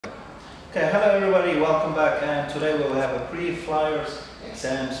Okay, hello everybody, welcome back, and today we'll have a pre-flyers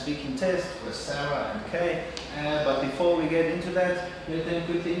exam speaking test with Sarah and Kay. But before we get into that, let them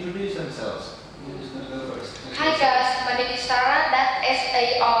quickly introduce themselves. Who's going to go first? Hi guys, my name is Sarah, that's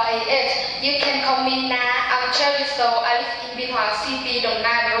S-A-R-A-H. You can call me Na. I'm 12 years old. I live in Biên City, Đồng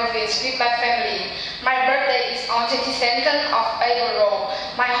Nai province with my family. My birthday is on 22nd of April.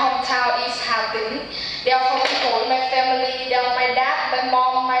 My hometown is Hà Tĩnh. There are 4 people in my family. There are my dad, my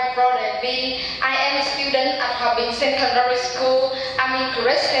mom, my brother, and me. I am a student at Hòa Bình Secondary School. I'm in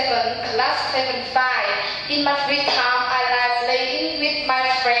grade 7, class 75. In my free time, I like playing with my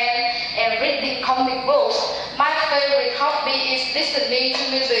friends and reading comic books. My favorite hobby is listening to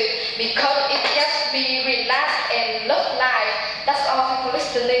music because it helps me relax and love life. That's all for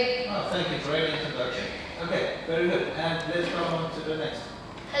listening. Oh, thank you, great introduction. Okay, very good. And let's go on to the next.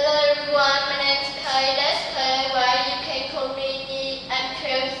 Hello everyone, my name is Kay. That's Kay. You can call me Nhi. I'm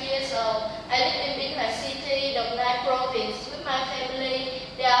 12 years old. I live in Biên City, Đồng Nai province with my family.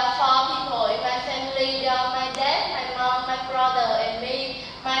 There are 4 people in my family. There are my dad, my mom, my brother, and me.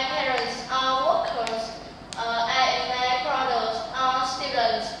 My parents are workers. I and my brothers are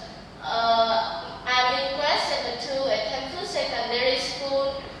students. I'm in grade 7 at Temple Secondary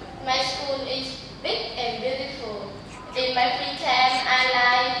School. My school is big and beautiful. In my free time, I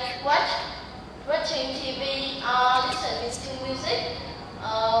like watching TV or listening to music.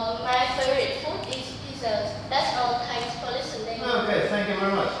 My favorite food is pizzas. That's all. Thanks for listening. Okay, thank you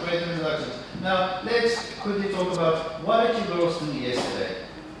very much. Great introductions. Now, let's quickly talk about what did you girls do yesterday?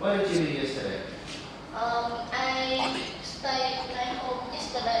 What did you do yesterday? I stayed at my home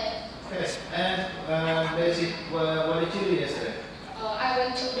yesterday. Okay, and Daisy, what did you do yesterday? I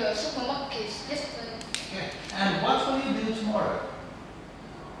went to the supermarket yesterday. Okay, and what will you do tomorrow?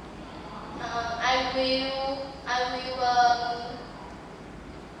 I will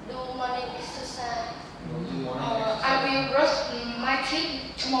do morning exercise. I will brush my teeth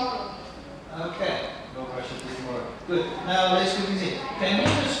tomorrow. Okay, go brush your teeth tomorrow. Good. Now let's quickly see. Can you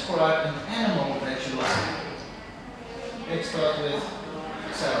describe an animal that you like? Let's start with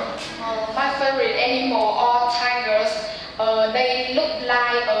Sarah. My favorite animal are tigers. They look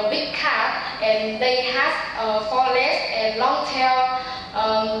like a big cat, and they have 4 legs and long tail.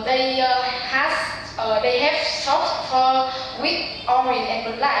 They have soft fur with orange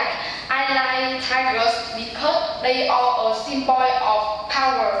and black. I like tigers because they are a symbol of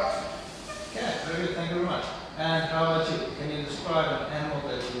power. Okay, very good. Thank you very much. And how about you? Can you describe an animal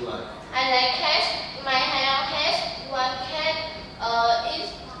that you like? I like cats. My house has one cat.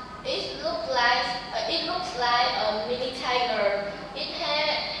 It looks like a mini tiger. It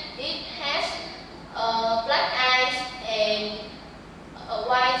has black eyes and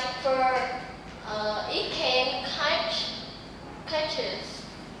white fur. It can catches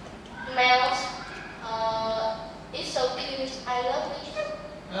mouse. It's so cute. I love it.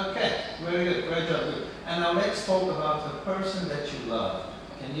 Okay, very good. Great job. Good. And now let's talk about the person that you love.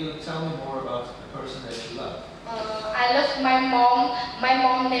 Can you tell me more about the person that you love? I love my mom. My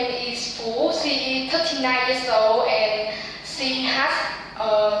mom's name is Fu. She is 39 years old and she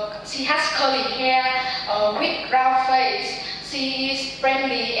has curly hair with round face. She is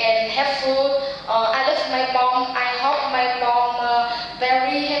friendly and helpful. I love my mom. I hope my mom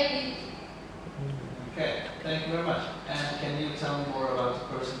very happy. Okay, thank you very much. And can you tell me more about the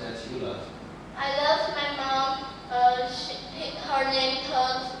person that you love? I love my mom. Her name is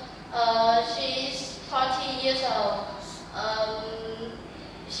she is 40 years old.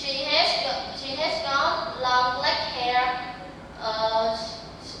 She has got long black hair.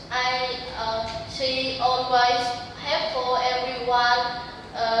 She always helpful everyone.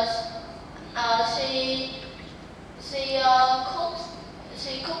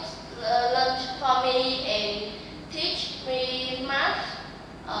 She cooks lunch for me and teach me math.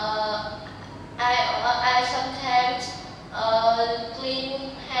 I sometimes clean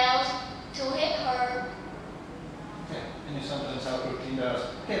house to help her. Okay, and you sometimes help her clean the house.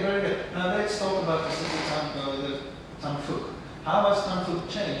 Okay, very good. Now let's talk about the city Tam Phuc. How has Tam Phuc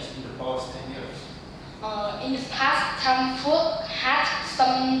changed in the past 10 years? In the past, Tam Phuc had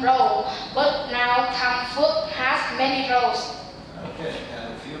some roads, but now Tam Phuc has many roads. Okay,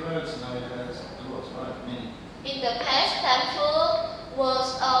 and a few roads, now it has roads, right? Many. In the past, Tam Phuc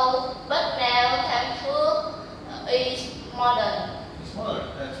was old, but now Tam Phuc is modern. It's modern,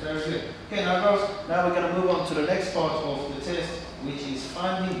 that's very good. Okay, now girls, now we're going to move on to the next part of the test, which is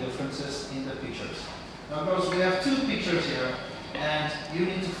finding differences in the pictures. Now girls, we have 2 pictures here, and you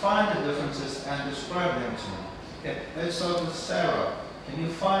need to find the differences and describe them to me. Okay, let's start with Sarah. Can you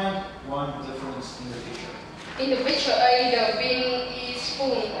find one difference in the picture? In the picture A, the bin is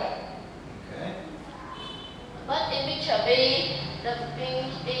full. picture B, the bin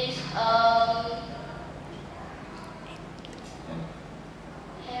is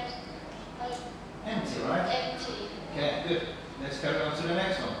Empty, right? empty. Okay, good. Let's carry on to the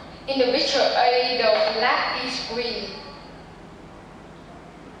next one. In the picture A, the flag is green.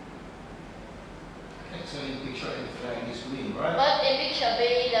 Okay, so in picture A, the flag is green, right? But in picture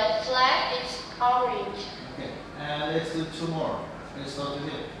B, the flag is orange. Okay, and let's do two more. Let's start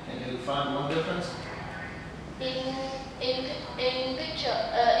with it. Can you find one difference? In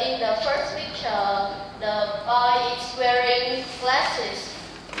the first picture, the boy is wearing glasses.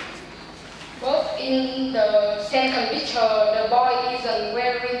 But in the second picture, the boy isn't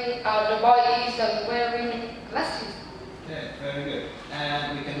wearing glasses. Okay, very good.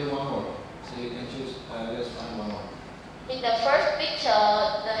 And we can do one more. So you can choose. Let's find one more. In the first picture,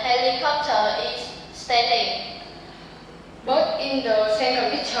 the helicopter is standing. But in the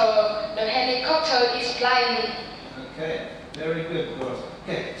second picture, the helicopter is flying. Okay, very good, girls.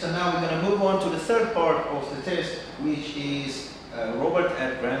 Okay, so now we're going to move on to the third part of the test, which is Robert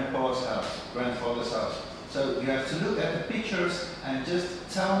at grandfather's house. So you have to look at the pictures and just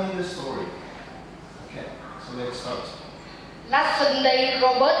tell me the story. Okay, so let's start. Last Sunday,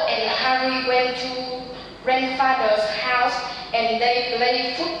 Robert and Harry went to grandfather's house and they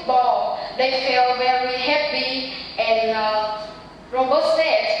played football. They felt very happy and Robert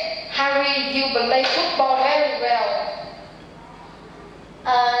said, "Harry, you play football very well."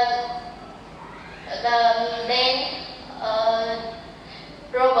 Then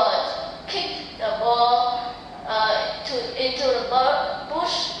Robert kicked the ball into the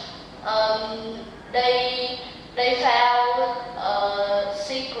bush. They found a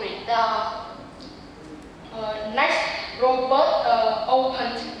secret door. Next, Robert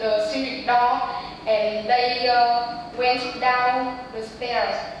opened the secret door and they went down the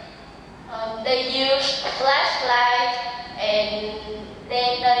stairs. They used a flashlight and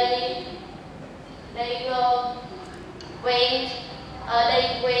then they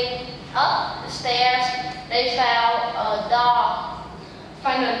went up the stairs. They found a door.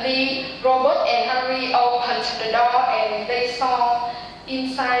 Finally, Robert and Harry opened the door and they saw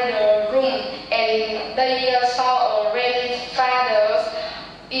inside the room and they saw a grandfather's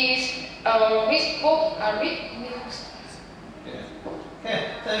rich book, rich news. Okay,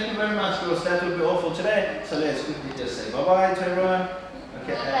 thank you very much, girls. That will be all for today. So let's quickly just say bye-bye to everyone.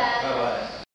 Okay, Bye-bye. bye-bye.